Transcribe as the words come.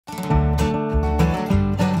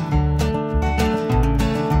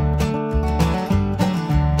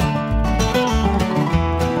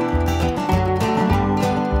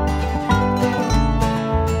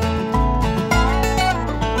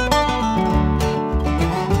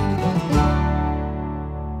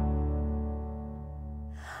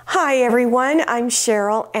Hi everyone, I'm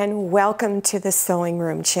Cheryl and welcome to the Sewing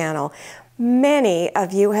Room channel. Many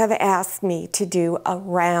of you have asked me to do a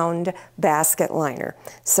round basket liner.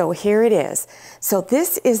 So here it is. So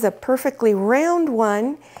this is a perfectly round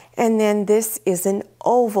one and then this is an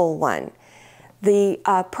oval one. The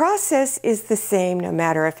process is the same no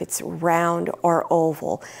matter if it's round or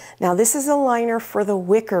oval. Now this is a liner for the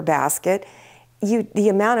wicker basket. The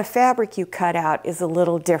amount of fabric you cut out is a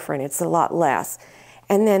little different. It's a lot less.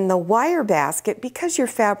 And then the wire basket, because your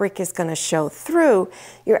fabric is going to show through,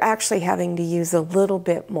 you're actually having to use a little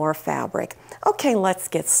bit more fabric. Okay, let's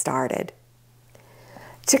get started.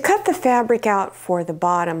 To cut the fabric out for the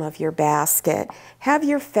bottom of your basket, have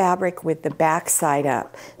your fabric with the back side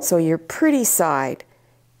up, so your pretty side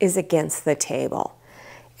is against the table.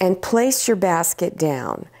 And place your basket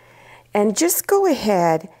down. And just go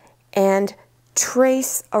ahead and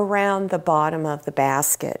trace around the bottom of the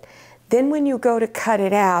basket. Then when you go to cut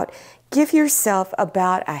it out, give yourself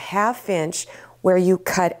about a ½ inch where you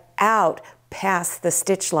cut out past the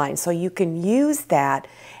stitch line so you can use that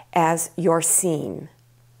as your seam.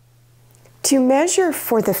 To measure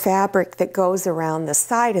for the fabric that goes around the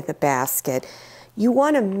side of the basket, you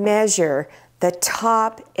want to measure the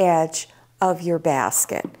top edge of your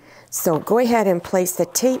basket. So go ahead and place the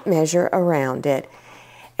tape measure around it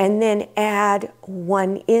and then add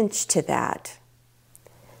 1 inch to that.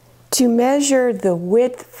 To measure the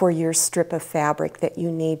width for your strip of fabric that you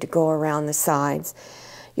need to go around the sides,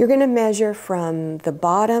 you're going to measure from the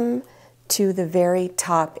bottom to the very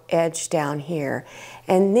top edge down here,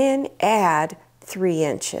 and then add 3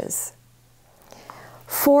 inches.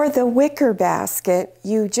 For the wicker basket,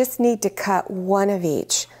 you just need to cut 1 of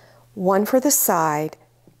each, 1 for the side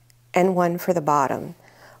and 1 for the bottom.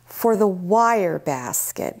 For the wire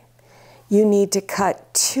basket, you need to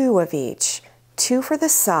cut 2 of each, 2 for the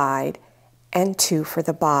side and 2 for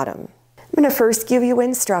the bottom. I'm going to first give you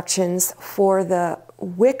instructions for the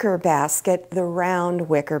wicker basket, the round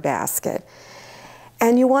wicker basket.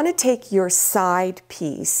 And you want to take your side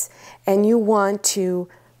piece and you want to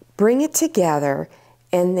bring it together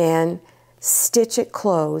and then stitch it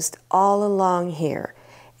closed all along here.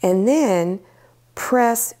 And then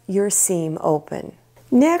press your seam open.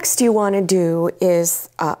 Next you want to do is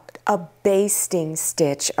a basting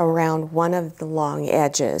stitch around one of the long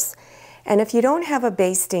edges. And if you don't have a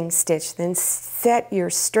basting stitch, then set your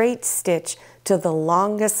straight stitch to the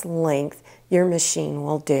longest length your machine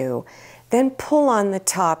will do. Then pull on the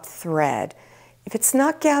top thread. If it's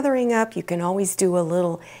not gathering up, you can always do a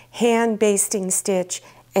little hand basting stitch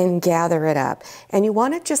and gather it up. And you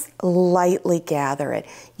want to just lightly gather it.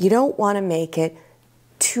 You don't want to make it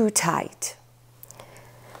too tight.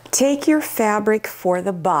 Take your fabric for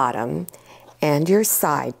the bottom and your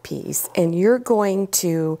side piece, and you're going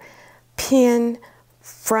to pin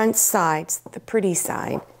front sides, the pretty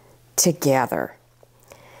side, together.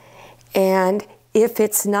 And if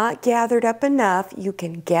it's not gathered up enough, you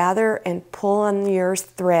can gather and pull on your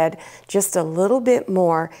thread just a little bit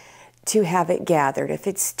more to have it gathered. If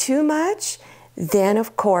it's too much, then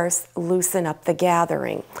of course loosen up the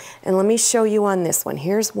gathering. And let me show you on this one.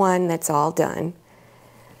 Here's one that's all done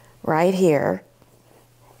right here.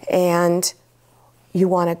 And you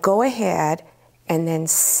want to go ahead and then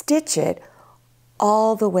stitch it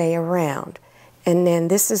all the way around. And then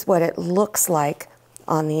this is what it looks like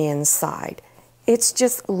on the inside. It's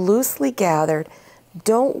just loosely gathered.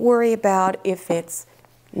 Don't worry about if it's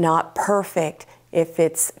not perfect, if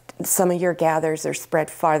it's some of your gathers are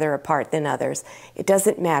spread farther apart than others. It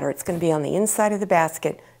doesn't matter. It's going to be on the inside of the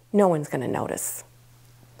basket. No one's going to notice.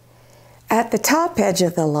 At the top edge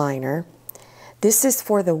of the liner, this is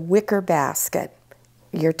for the wicker basket.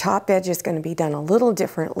 Your top edge is going to be done a little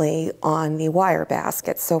differently on the wire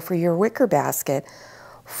basket. So for your wicker basket,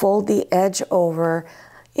 fold the edge over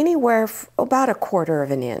anywhere about 1/4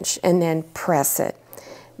 of an inch and then press it.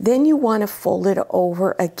 Then you want to fold it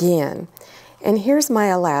over again. And here's my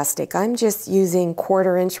elastic. I'm just using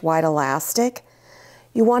 1/4 inch wide elastic.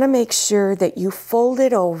 You want to make sure that you fold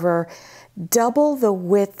it over double the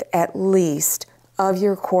width at least of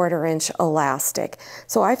your 1/4 inch elastic.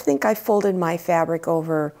 So I think I folded my fabric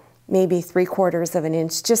over maybe 3/4 of an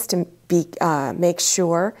inch just to make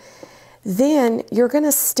sure. Then you're going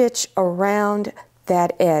to stitch around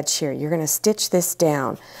that edge here. You're going to stitch this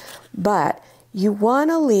down. But you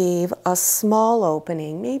want to leave a small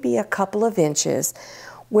opening, maybe a couple of inches,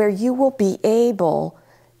 where you will be able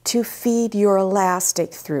to feed your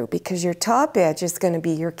elastic through, because your top edge is going to be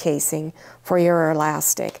your casing for your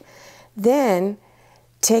elastic. Then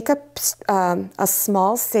take a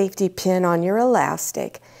small safety pin on your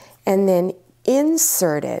elastic and then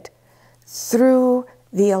insert it through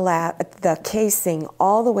the casing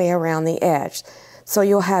all the way around the edge. So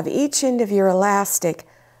you'll have each end of your elastic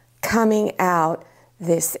coming out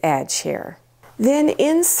this edge here. Then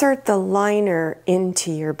insert the liner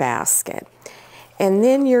into your basket. And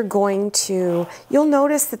then you'll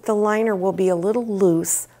notice that the liner will be a little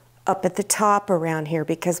loose up at the top around here,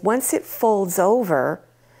 because once it folds over,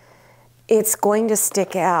 it's going to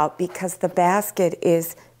stick out because the basket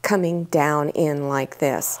is coming down in like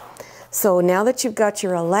this. So now that you've got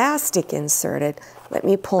your elastic inserted, let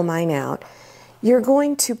me pull mine out. You're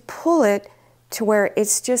going to pull it to where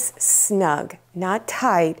it's just snug, not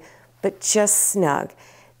tight, but just snug.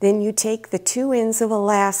 Then you take the two ends of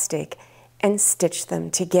elastic and stitch them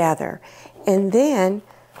together. And then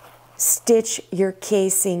stitch your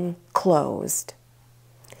casing closed.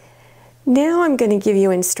 Now I'm going to give you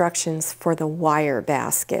instructions for the wire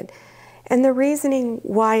basket. And the reasoning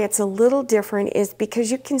why it's a little different is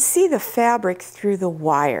because you can see the fabric through the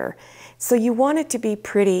wire. So you want it to be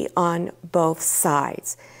pretty on both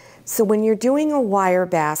sides. So when you're doing a wire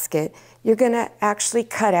basket, you're going to actually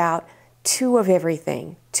cut out two of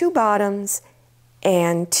everything, two bottoms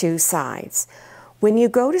and two sides. When you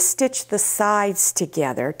go to stitch the sides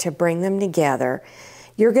together to bring them together,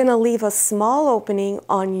 you're going to leave a small opening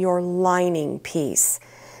on your lining piece.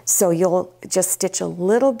 So you'll just stitch a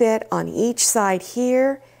little bit on each side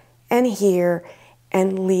here and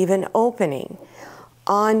leave an opening.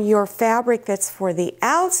 On your fabric that's for the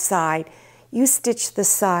outside, you stitch the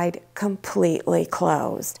side completely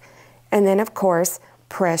closed. And then, of course,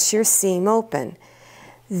 press your seam open.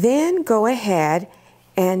 Then go ahead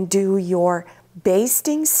and do your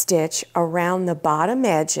basting stitch around the bottom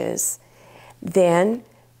edges. Then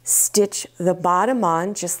stitch the bottom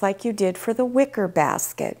on just like you did for the wicker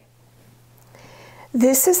basket.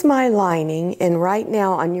 This is my lining, and right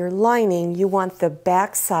now on your lining you want the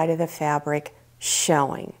back side of the fabric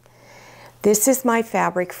showing. This is my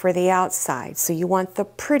fabric for the outside, so you want the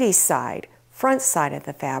pretty side, front side of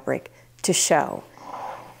the fabric to show.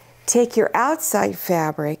 Take your outside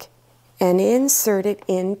fabric and insert it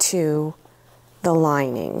into the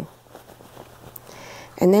lining.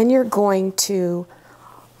 And then you're going to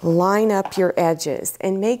line up your edges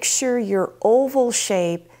and make sure your oval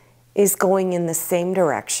shape is going in the same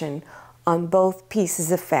direction on both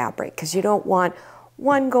pieces of fabric, because you don't want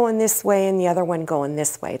one going this way and the other one going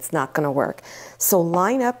this way. It's not going to work. So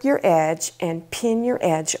line up your edge and pin your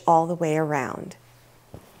edge all the way around.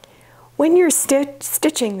 When you're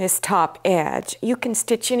stitching this top edge, you can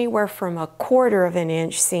stitch anywhere from 1/4 of an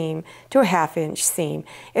inch seam to a 1/2 inch seam.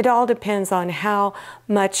 It all depends on how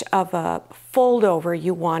much of a fold over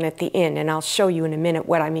you want at the end, and I'll show you in a minute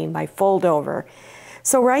what I mean by fold over.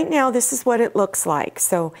 So right now this is what it looks like.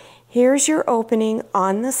 So here's your opening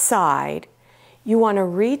on the side. You want to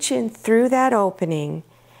reach in through that opening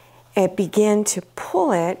and begin to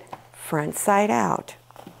pull it front side out.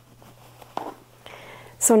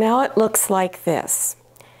 So now it looks like this.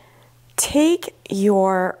 Take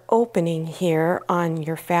your opening here on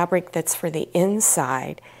your fabric that's for the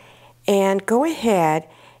inside and go ahead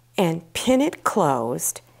and pin it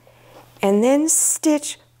closed and then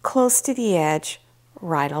stitch close to the edge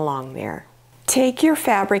right along there. Take your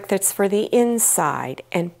fabric that's for the inside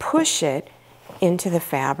and push it into the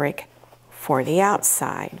fabric for the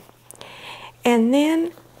outside. And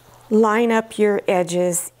then line up your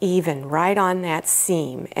edges even right on that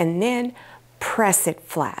seam and then press it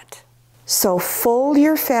flat. So fold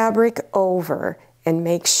your fabric over and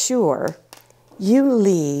make sure you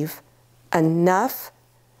leave enough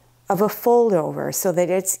of a fold over so that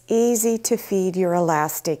it's easy to feed your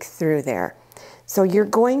elastic through there. So you're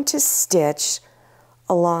going to stitch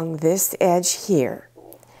along this edge here.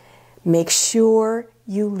 Make sure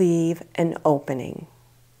you leave an opening.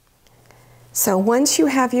 So once you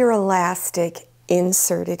have your elastic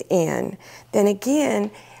inserted in, then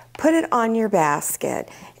again, put it on your basket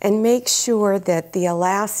and make sure that the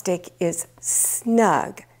elastic is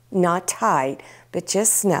snug, not tight, but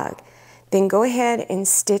just snug. Then go ahead and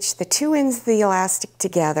stitch the two ends of the elastic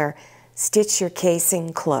together, stitch your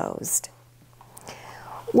casing closed.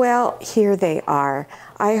 Well, here they are.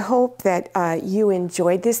 I hope that you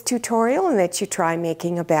enjoyed this tutorial and that you try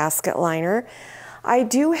making a basket liner. I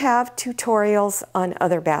do have tutorials on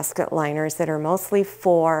other basket liners that are mostly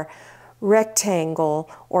for rectangle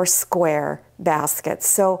or square baskets.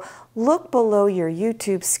 So look below your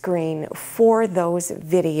YouTube screen for those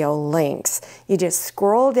video links. You just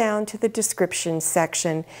scroll down to the description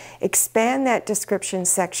section, expand that description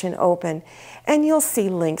section open, and you'll see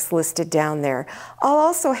links listed down there. I'll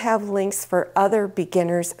also have links for other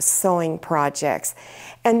beginners sewing projects.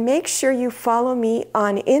 And make sure you follow me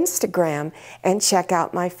on Instagram and check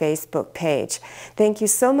out my Facebook page. Thank you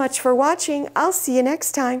so much for watching. I'll see you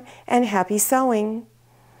next time, and happy sewing.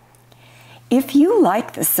 If you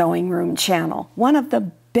like the Sewing Room channel, one of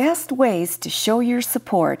the best ways to show your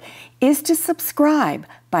support is to subscribe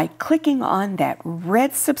by clicking on that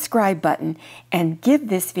red subscribe button and give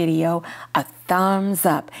this video a thumbs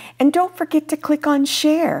up. And don't forget to click on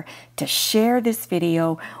share to share this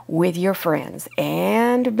video with your friends.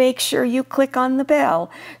 And make sure you click on the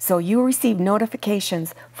bell so you receive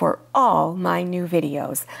notifications for all my new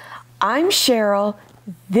videos. I'm Cheryl,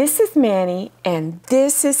 this is Manny, and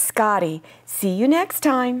this is Scotty. See you next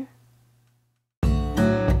time.